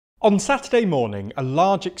On Saturday morning, a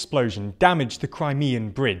large explosion damaged the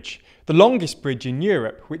Crimean Bridge, the longest bridge in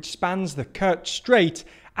Europe, which spans the Kerch Strait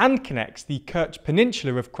and connects the Kerch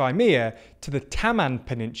Peninsula of Crimea to the Taman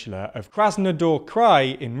Peninsula of Krasnodar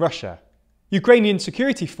Krai in Russia. Ukrainian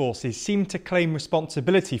security forces seem to claim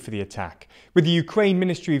responsibility for the attack, with the Ukraine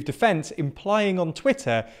Ministry of Defense implying on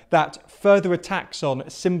Twitter that further attacks on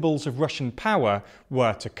symbols of Russian power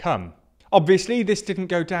were to come. Obviously, this didn't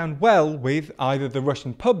go down well with either the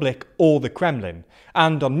Russian public or the Kremlin,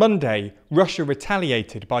 and on Monday, Russia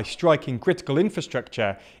retaliated by striking critical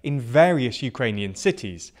infrastructure in various Ukrainian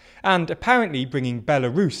cities, and apparently bringing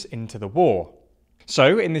Belarus into the war.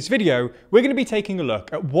 So, in this video, we're going to be taking a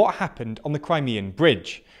look at what happened on the Crimean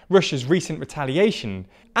Bridge, Russia's recent retaliation,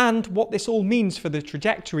 and what this all means for the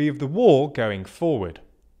trajectory of the war going forward.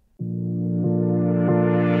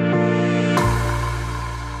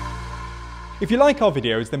 If you like our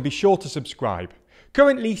videos, then be sure to subscribe.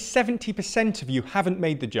 Currently, 70% of you haven't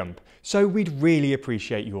made the jump, so we'd really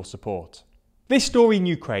appreciate your support. This story in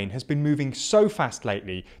Ukraine has been moving so fast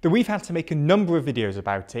lately that we've had to make a number of videos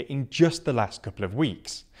about it in just the last couple of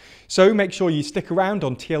weeks. So make sure you stick around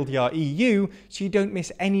on TLDR EU so you don't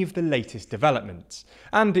miss any of the latest developments.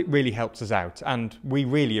 And it really helps us out, and we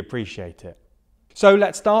really appreciate it. So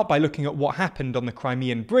let's start by looking at what happened on the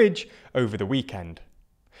Crimean Bridge over the weekend.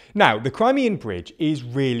 Now, the Crimean Bridge is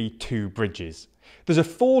really two bridges. There's a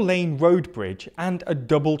 4-lane road bridge and a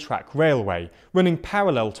double-track railway running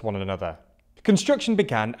parallel to one another. Construction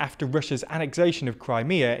began after Russia's annexation of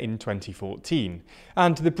Crimea in 2014,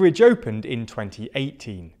 and the bridge opened in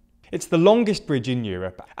 2018. It's the longest bridge in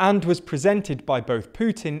Europe and was presented by both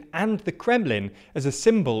Putin and the Kremlin as a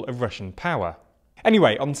symbol of Russian power.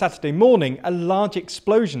 Anyway, on Saturday morning, a large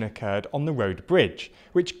explosion occurred on the road bridge,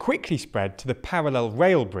 which quickly spread to the parallel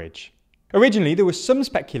rail bridge. Originally, there was some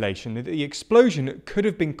speculation that the explosion could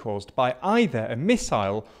have been caused by either a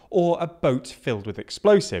missile or a boat filled with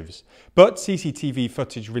explosives, but CCTV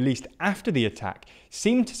footage released after the attack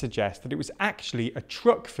seemed to suggest that it was actually a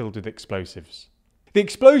truck filled with explosives. The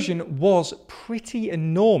explosion was pretty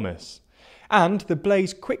enormous, and the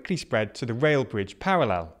blaze quickly spread to the rail bridge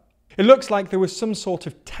parallel. It looks like there was some sort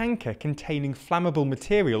of tanker containing flammable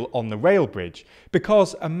material on the rail bridge,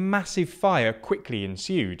 because a massive fire quickly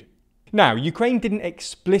ensued. Now, Ukraine didn't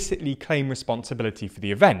explicitly claim responsibility for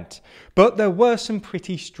the event, but there were some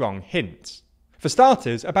pretty strong hints. For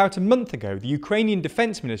starters, about a month ago, the Ukrainian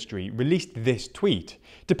Defense Ministry released this tweet,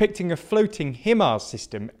 depicting a floating HIMARS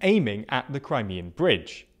system aiming at the Crimean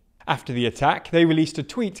Bridge. After the attack, they released a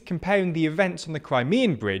tweet comparing the events on the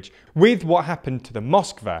Crimean Bridge with what happened to the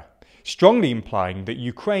Moskva, strongly implying that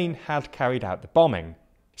Ukraine had carried out the bombing.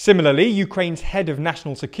 Similarly, Ukraine's head of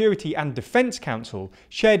National Security and Defense Council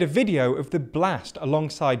shared a video of the blast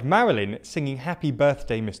alongside Marilyn singing "Happy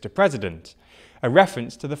Birthday, Mr. President," a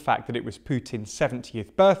reference to the fact that it was Putin's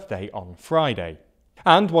 70th birthday on Friday.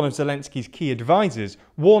 And one of Zelensky's key advisors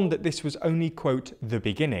warned that this was only, quote, "the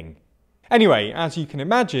beginning." Anyway, as you can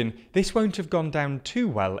imagine, this won't have gone down too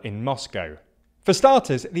well in Moscow. For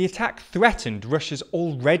starters, the attack threatened Russia's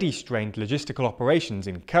already strained logistical operations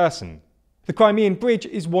in Kherson. The Crimean Bridge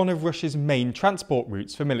is one of Russia's main transport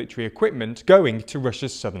routes for military equipment going to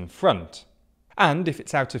Russia's southern front. And if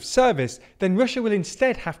it's out of service, then Russia will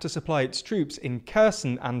instead have to supply its troops in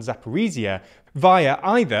Kherson and Zaporizhia via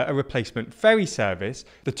either a replacement ferry service,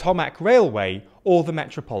 the Tomak Railway, or the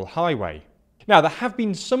Metropole Highway. Now, there have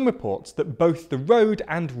been some reports that both the road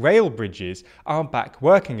and rail bridges are back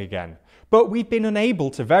working again, but we've been unable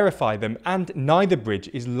to verify them, and neither bridge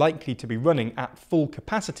is likely to be running at full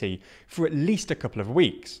capacity for at least a couple of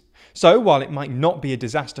weeks. So while it might not be a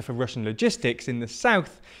disaster for Russian logistics in the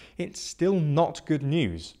south, it's still not good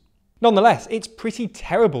news. Nonetheless, it's pretty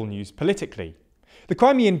terrible news politically. The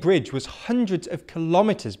Crimean Bridge was hundreds of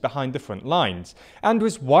kilometres behind the front lines, and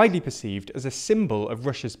was widely perceived as a symbol of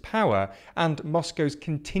Russia's power and Moscow's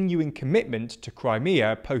continuing commitment to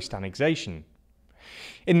Crimea post-annexation.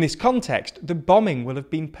 In this context, the bombing will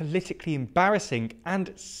have been politically embarrassing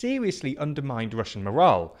and seriously undermined Russian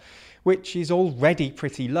morale, which is already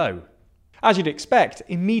pretty low. As you'd expect,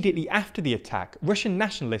 immediately after the attack, Russian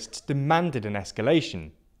nationalists demanded an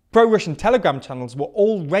escalation. Pro-Russian Telegram channels were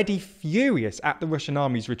already furious at the Russian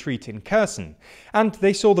army's retreat in Kherson, and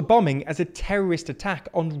they saw the bombing as a terrorist attack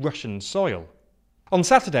on Russian soil. On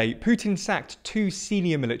Saturday, Putin sacked 2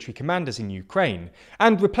 senior military commanders in Ukraine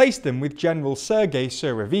and replaced them with General Sergei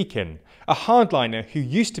Surovikin, a hardliner who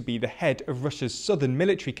used to be the head of Russia's southern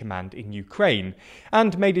military command in Ukraine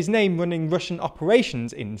and made his name running Russian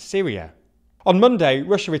operations in Syria. On Monday,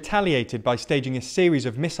 Russia retaliated by staging a series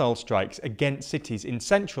of missile strikes against cities in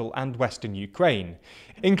central and western Ukraine,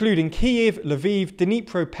 including Kyiv, Lviv,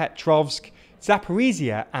 Dnipropetrovsk,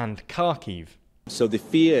 Zaporizhia and Kharkiv. So the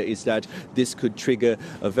fear is that this could trigger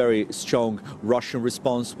a very strong Russian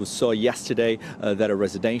response. We saw yesterday that a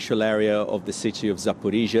residential area of the city of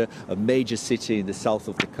Zaporizhia, a major city in the south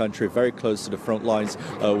of the country, very close to the front lines,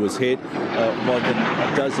 was hit. More than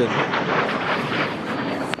a dozen.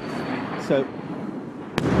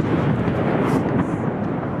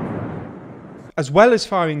 As well as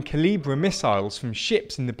firing Kalibra missiles from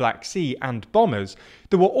ships in the Black Sea and bombers,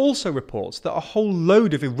 there were also reports that a whole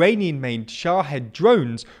load of Iranian-made Shahed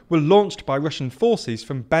drones were launched by Russian forces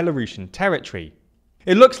from Belarusian territory.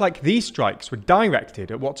 It looks like these strikes were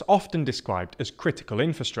directed at what's often described as critical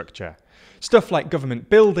infrastructure, stuff like government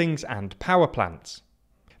buildings and power plants.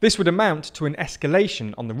 This would amount to an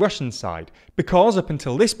escalation on the Russian side, because up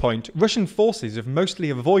until this point, Russian forces have mostly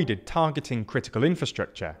avoided targeting critical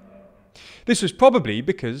infrastructure. This was probably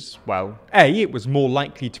because, well, A, it was more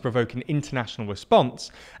likely to provoke an international response,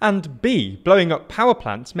 and B, blowing up power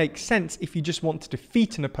plants makes sense if you just want to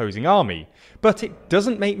defeat an opposing army, but it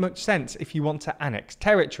doesn't make much sense if you want to annex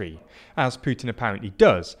territory, as Putin apparently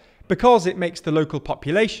does, because it makes the local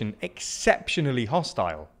population exceptionally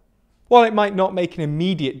hostile. While it might not make an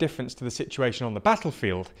immediate difference to the situation on the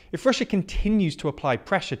battlefield, if Russia continues to apply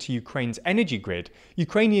pressure to Ukraine's energy grid,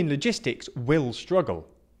 Ukrainian logistics will struggle.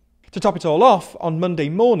 To top it all off, on Monday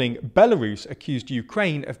morning, Belarus accused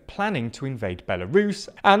Ukraine of planning to invade Belarus,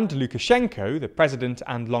 and Lukashenko, the president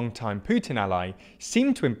and longtime Putin ally,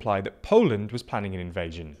 seemed to imply that Poland was planning an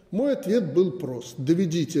invasion. Tell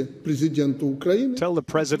the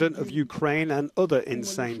president of Ukraine and other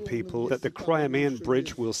insane people that the Crimean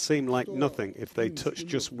Bridge will seem like nothing if they touch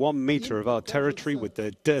just 1 meter of our territory with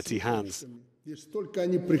their dirty hands.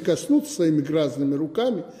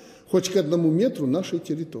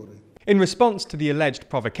 In response to the alleged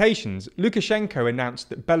provocations, Lukashenko announced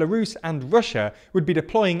that Belarus and Russia would be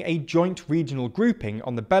deploying a joint regional grouping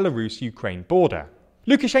on the Belarus-Ukraine border.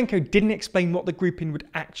 Lukashenko didn't explain what the grouping would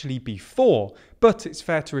actually be for, but it's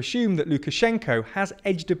fair to assume that Lukashenko has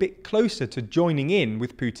edged a bit closer to joining in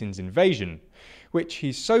with Putin's invasion, which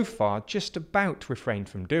he's so far just about refrained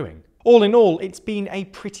from doing. All in all, it's been a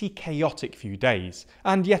pretty chaotic few days,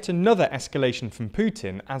 and yet another escalation from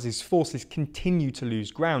Putin as his forces continue to lose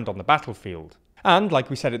ground on the battlefield. And like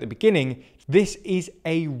we said at the beginning, this is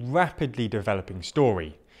a rapidly developing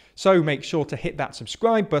story. So make sure to hit that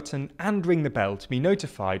subscribe button and ring the bell to be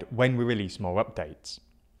notified when we release more updates.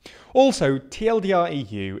 Also,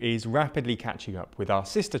 TLDR EU is rapidly catching up with our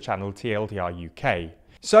sister channel TLDR UK.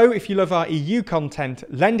 So if you love our EU content,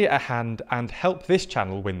 lend it a hand and help this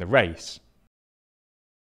channel win the race.